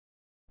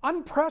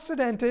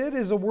Unprecedented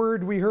is a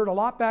word we heard a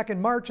lot back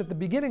in March at the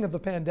beginning of the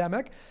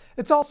pandemic.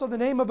 It's also the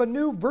name of a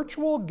new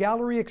virtual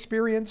gallery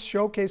experience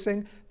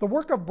showcasing the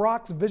work of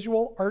Brock's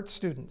visual arts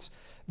students.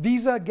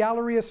 Visa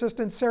Gallery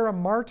Assistant Sarah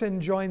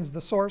Martin joins The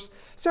Source.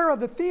 Sarah,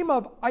 the theme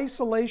of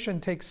isolation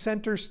takes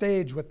center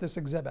stage with this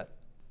exhibit.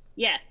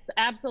 Yes,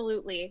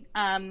 absolutely.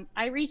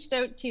 I reached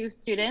out to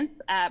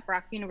students at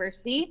Brock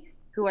University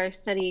who are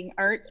studying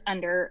art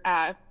under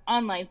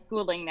online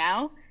schooling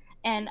now.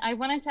 And I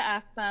wanted to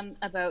ask them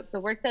about the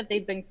work that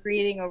they've been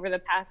creating over the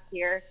past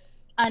year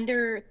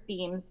under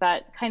themes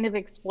that kind of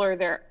explore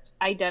their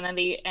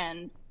identity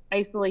and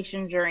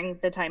isolation during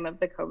the time of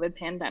the COVID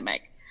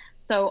pandemic.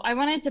 So I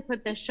wanted to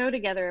put this show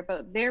together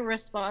about their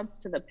response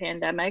to the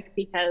pandemic,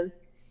 because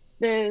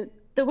the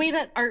way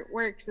that art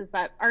works is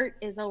that art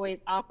is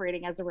always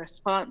operating as a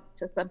response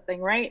to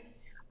something, right?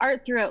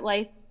 Art throughout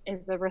life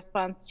is a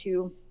response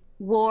to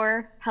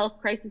war, health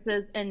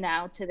crises, and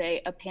now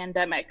today, a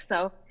pandemic.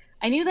 So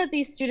I knew that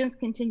these students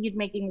continued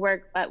making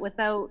work, but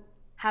without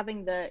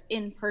having the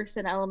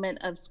in-person element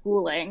of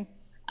schooling,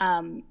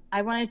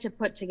 I wanted to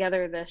put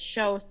together this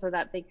show so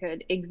that they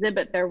could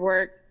exhibit their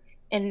work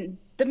in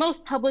the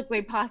most public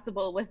way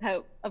possible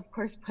without, of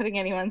course, putting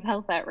anyone's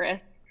health at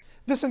risk.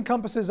 This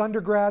encompasses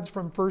undergrads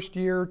from first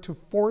year to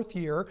fourth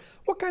year.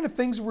 What kind of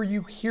things were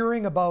you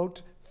hearing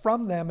about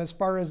from them as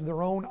far as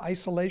their own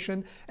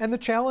isolation and the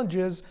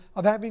challenges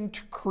of having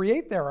to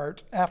create their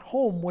art at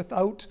home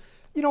without,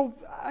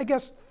 I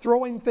guess,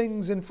 throwing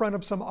things in front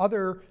of some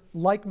other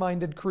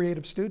like-minded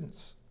creative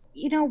students?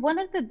 One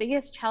of the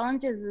biggest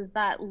challenges is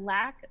that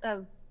lack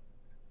of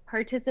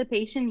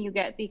participation you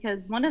get,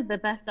 because one of the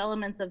best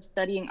elements of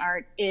studying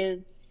art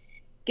is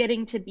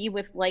getting to be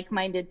with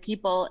like-minded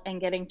people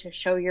and getting to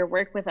show your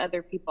work with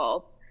other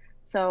people.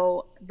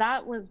 So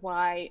that was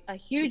why a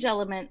huge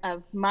element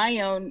of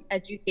my own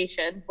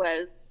education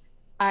was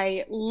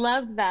I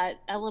love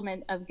that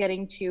element of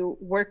getting to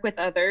work with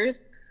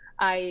others.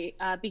 I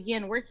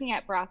began working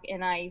at Brock,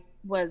 and I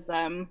was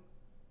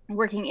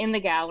working in the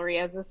gallery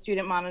as a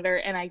student monitor,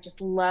 and I just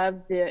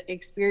loved the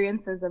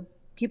experiences of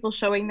people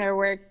showing their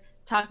work,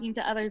 talking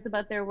to others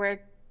about their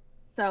work.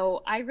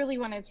 So I really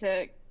wanted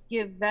to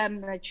give them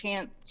the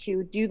chance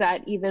to do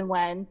that, even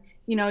when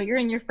you're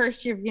in your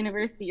first year of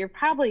university. You're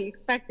probably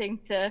expecting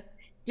to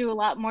do a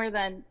lot more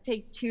than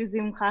take 2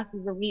 Zoom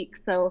classes a week.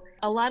 So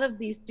a lot of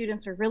these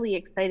students are really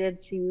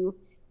excited to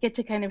get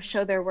to kind of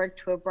show their work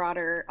to a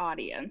broader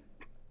audience.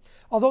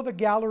 Although the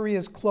gallery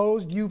is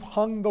closed, you've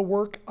hung the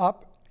work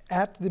up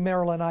at the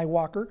Marilyn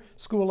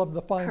School of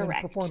the Fine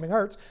Correct. and Performing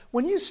Arts.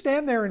 When you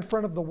stand there in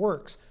front of the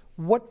works,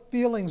 what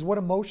feelings, what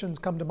emotions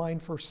come to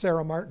mind for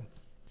Sarah Martin?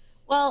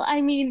 Well, I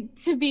mean,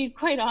 to be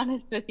quite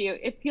honest with you,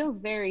 it feels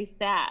very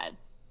sad,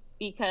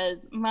 because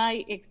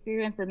my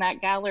experience in that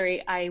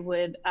gallery, I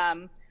would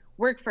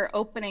work for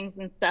openings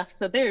and stuff.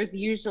 So there's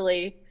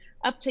usually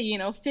up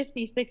to,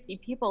 50, 60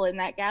 people in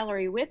that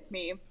gallery with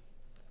me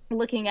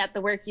looking at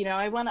the work.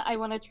 I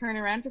want to turn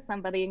around to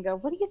somebody and go,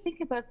 what do you think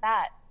about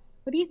that?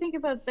 What do you think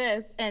about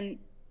this? And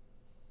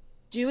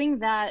doing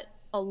that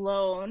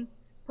alone,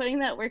 putting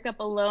that work up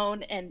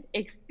alone and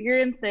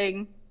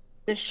experiencing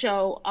the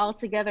show all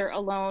together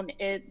alone,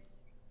 it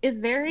is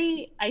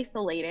very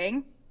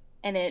isolating.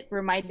 And it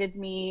reminded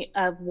me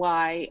of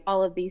why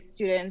all of these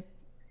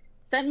students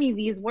sent me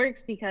these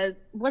works, because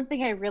one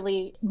thing I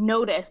really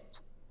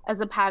noticed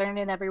as a pattern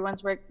in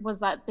everyone's work was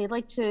that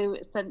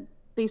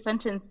they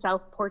sent in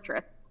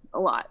self-portraits a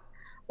lot.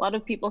 A lot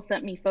of people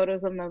sent me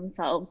photos of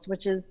themselves,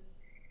 which is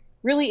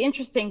really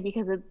interesting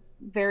because it's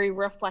very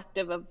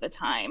reflective of the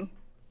time.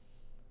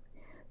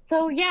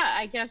 So yeah,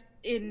 I guess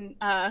in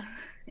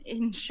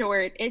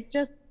short,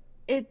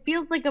 it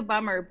feels like a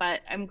bummer,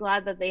 but I'm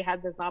glad that they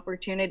had this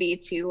opportunity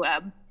to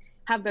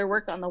have their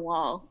work on the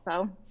wall.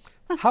 So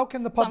how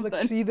can the public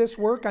see this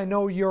work? I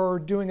know you're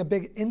doing a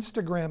big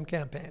Instagram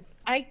campaign.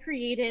 I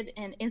created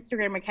an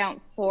Instagram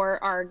account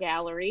for our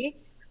gallery.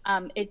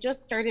 It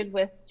just started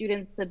with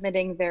students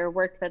submitting their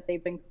work that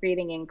they've been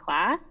creating in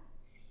class.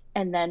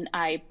 And then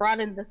I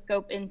broadened the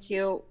scope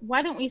into,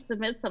 why don't we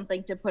submit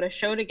something to put a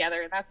show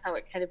together? And that's how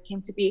it kind of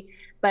came to be.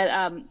 But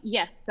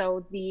yes,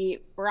 so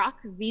the Brock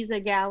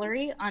Visa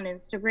Gallery on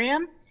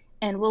Instagram,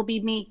 and we'll be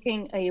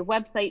making a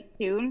website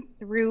soon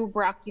through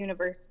Brock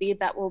University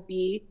that will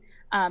be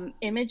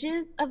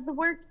images of the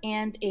work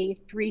and a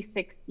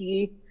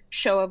 360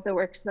 show of the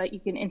work so that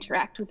you can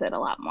interact with it a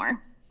lot more.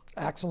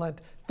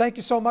 Excellent. Thank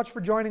you so much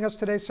for joining us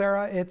today,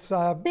 Sarah. It's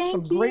some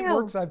great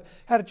works. I've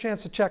had a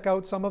chance to check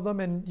out some of them,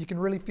 and you can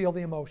really feel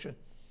the emotion.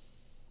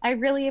 I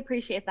really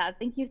appreciate that.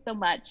 Thank you so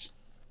much.